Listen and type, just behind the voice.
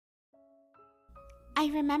I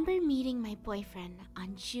remember meeting my boyfriend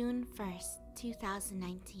on June 1st,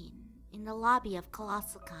 2019, in the lobby of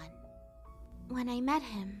Colossal Con. When I met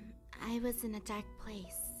him, I was in a dark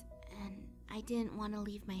place, and I didn't want to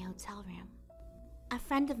leave my hotel room. A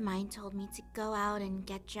friend of mine told me to go out and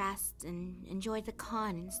get dressed and enjoy the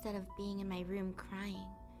con instead of being in my room crying,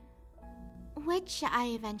 which I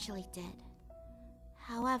eventually did.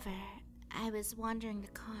 However, I was wandering the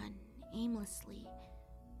con aimlessly,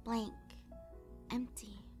 blank,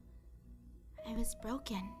 empty. I was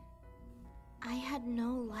broken. I had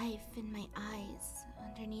no life in my eyes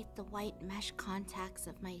underneath the white mesh contacts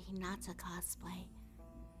of my Hinata cosplay.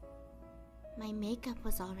 My makeup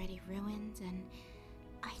was already ruined, and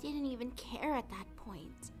I didn't even care at that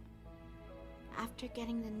point. After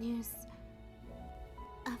getting the news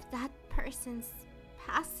of that person's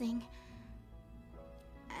passing,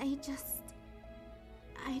 I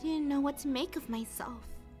didn't know what to make of myself.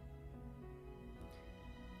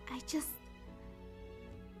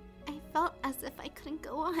 I felt as if I couldn't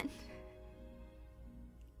go on.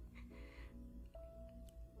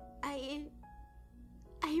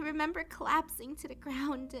 I remember collapsing to the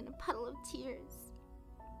ground in a puddle of tears.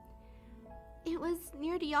 It was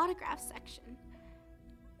near the autograph section.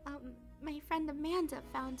 My friend Amanda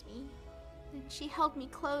found me, and she held me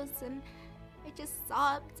close, and I just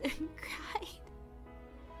sobbed and cried.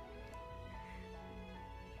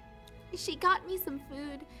 She got me some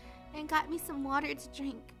food and got me some water to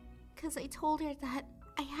drink, because I told her that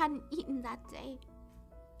I hadn't eaten that day.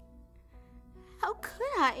 How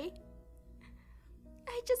could I?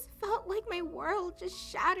 I just felt like my world just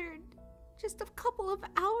shattered just a couple of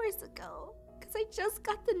hours ago, because I just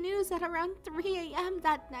got the news at around 3 a.m.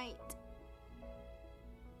 that night.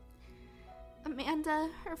 Amanda,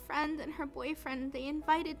 her friend, and her boyfriend, they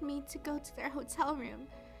invited me to go to their hotel room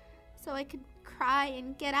so I could cry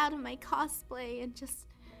and get out of my cosplay and just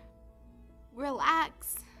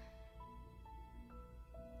relax.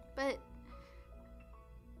 But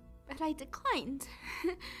I declined.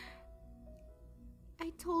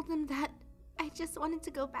 I told them that I just wanted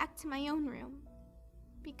to go back to my own room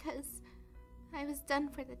because I was done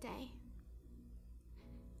for the day.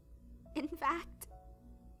 In fact,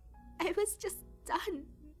 I was just done.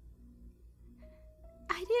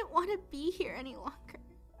 I didn't want to be here any longer.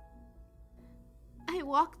 I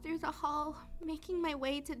walked through the hall, making my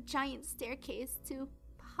way to the giant staircase to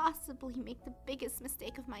possibly make the biggest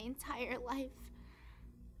mistake of my entire life.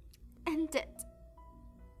 End it.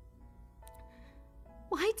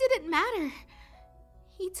 Why did it matter?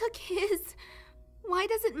 He took his. Why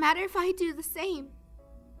does it matter if I do the same?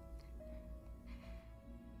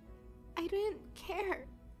 I didn't care.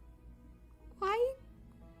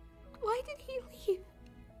 Why did he leave?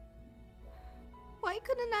 Why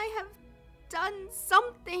couldn't I have done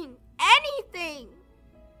something? Anything?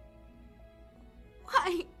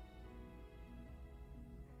 Why?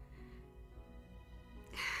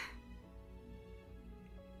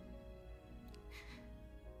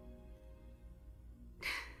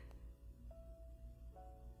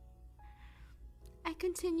 I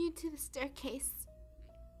continued to the staircase.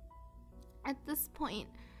 At this point,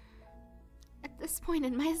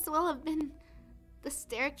 it might as well have been the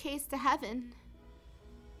staircase to heaven.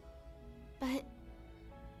 But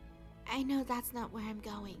I know that's not where I'm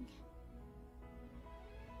going.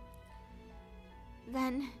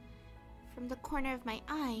 Then, from the corner of my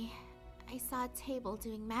eye, I saw a table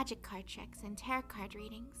doing magic card tricks and tarot card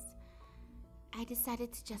readings. I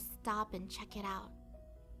decided to just stop and check it out.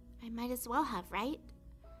 I might as well have, right?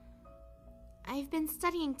 I've been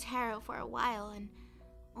studying tarot for a while and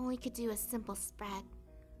only could do a simple spread.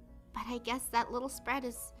 But I guess that little spread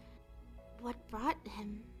is what brought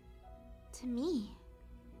him to me.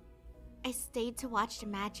 I stayed to watch the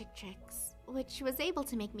magic tricks, which was able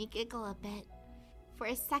to make me giggle a bit. For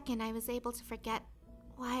a second, I was able to forget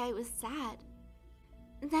why I was sad.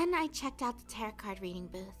 Then I checked out the tarot card reading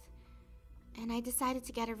booth, and I decided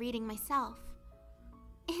to get a reading myself.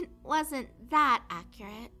 It wasn't that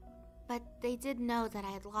accurate, but they did know that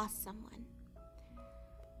I had lost someone.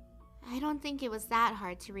 I don't think it was that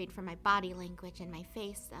hard to read from my body language and my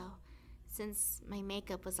face, though, since my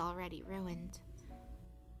makeup was already ruined.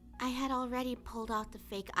 I had already pulled off the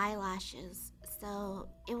fake eyelashes, so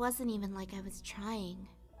it wasn't even like I was trying.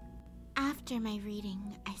 After my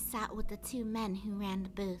reading, I sat with the two men who ran the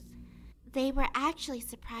booth. They were actually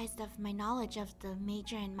surprised of my knowledge of the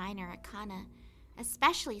major and minor arcana,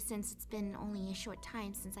 especially since it's been only a short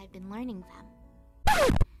time since I've been learning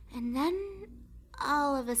them. And then,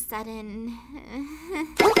 all of a sudden...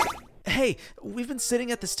 Hey, we've been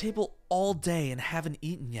sitting at this table all day and haven't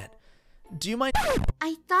eaten yet. Do you mind?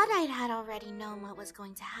 I thought I had already known what was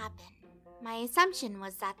going to happen. My assumption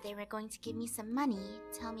was that they were going to give me some money,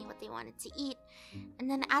 tell me what they wanted to eat, and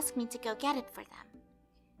then ask me to go get it for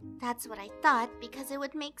them. That's what I thought because it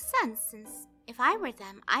would make sense, since if I were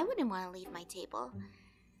them, I wouldn't want to leave my table.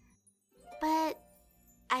 But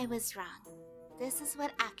I was wrong. This is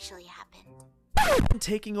what actually happened.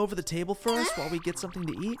 Taking over the table for us while we get something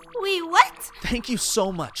to eat? Wait, what? Thank you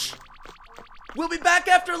so much. We'll be back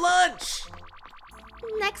after lunch!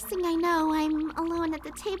 Next thing I know, I'm alone at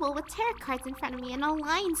the table with tarot cards in front of me and a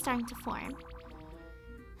line starting to form.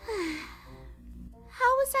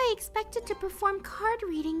 How was I expected to perform card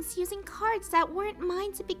readings using cards that weren't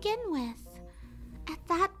mine to begin with? At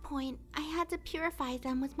that point, I had to purify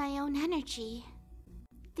them with my own energy.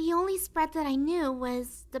 The only spread that I knew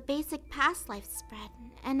was the basic past life spread,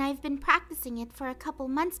 and I've been practicing it for a couple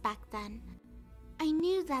months back then. I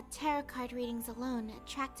knew that tarot card readings alone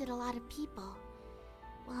attracted a lot of people.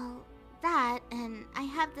 Well, that, and I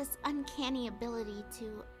have this uncanny ability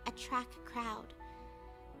to attract a crowd.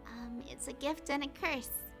 It's a gift and a curse,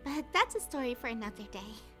 but that's a story for another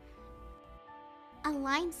day. A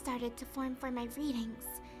line started to form for my readings.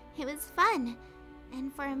 It was fun,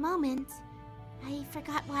 and for a moment, I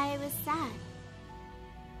forgot why I was sad.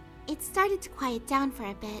 It started to quiet down for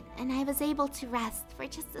a bit, and I was able to rest for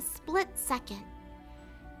just a split second.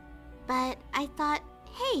 But I thought,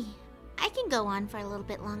 hey, I can go on for a little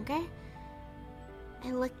bit longer.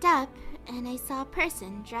 I looked up, and I saw a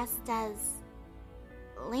person dressed as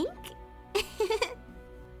Link?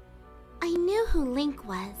 I knew who Link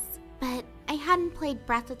was, but I hadn't played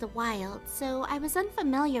Breath of the Wild, so I was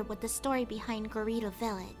unfamiliar with the story behind Geary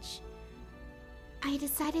Village. I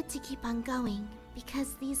decided to keep on going,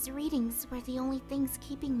 because these readings were the only things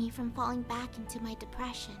keeping me from falling back into my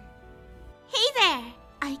depression. Hey there!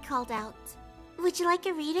 I called out. Would you like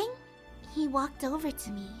a reading? He walked over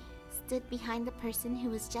to me, stood behind the person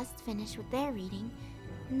who was just finished with their reading,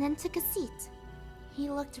 and then took a seat. He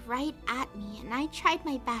looked right at me, and I tried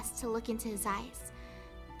my best to look into his eyes,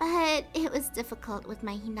 but it was difficult with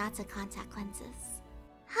my Hinata contact lenses.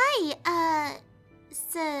 Hi,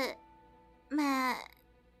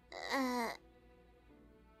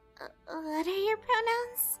 what are your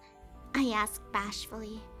pronouns? I asked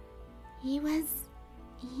bashfully. He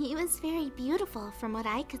was very beautiful from what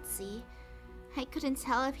I could see. I couldn't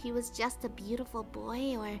tell if he was just a beautiful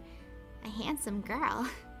boy or a handsome girl.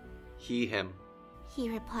 He, him. He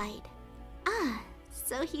replied. Ah,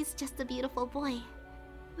 so he's just a beautiful boy.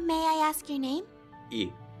 May I ask your name? E.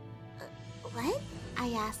 What?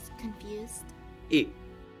 I asked, confused. E.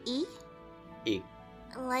 E? E.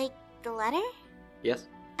 Like the letter? Yes.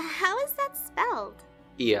 How is that spelled?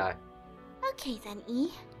 E-I. Okay then,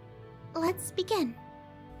 E. Let's begin.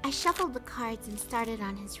 I shuffled the cards and started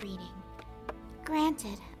on his reading.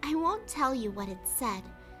 Granted, I won't tell you what it said,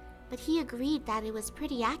 but he agreed that it was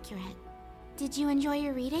pretty accurate. Did you enjoy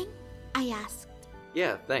your reading? I asked.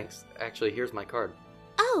 Yeah, thanks. Actually, here's my card.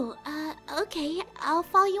 Oh, okay. I'll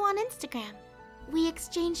follow you on Instagram. We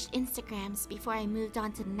exchanged Instagrams before I moved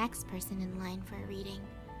on to the next person in line for a reading.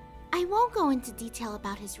 I won't go into detail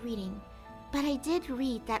about his reading, but I did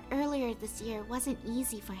read that earlier this year wasn't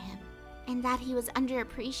easy for him, and that he was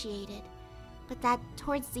underappreciated, but that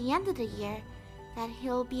towards the end of the year, that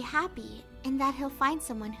he'll be happy and that he'll find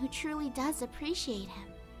someone who truly does appreciate him.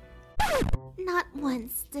 Not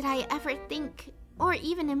once did I ever think or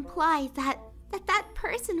even imply that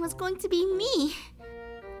person was going to be me.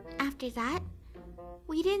 After that,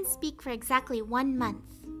 we didn't speak for exactly 1 month.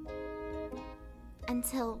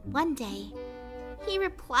 Until one day, he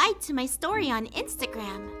replied to my story on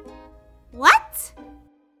Instagram. What?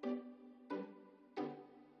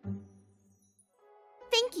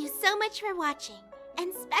 Thank you so much for watching,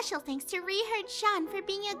 and special thanks to Reheard Sean for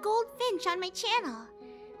being a goldfinch on my channel.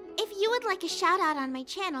 If you would like a shout out on my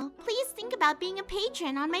channel, please think about being a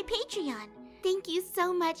patron on my Patreon. Thank you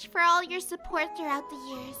so much for all your support throughout the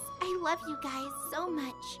years. I love you guys so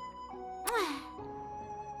much. Mwah.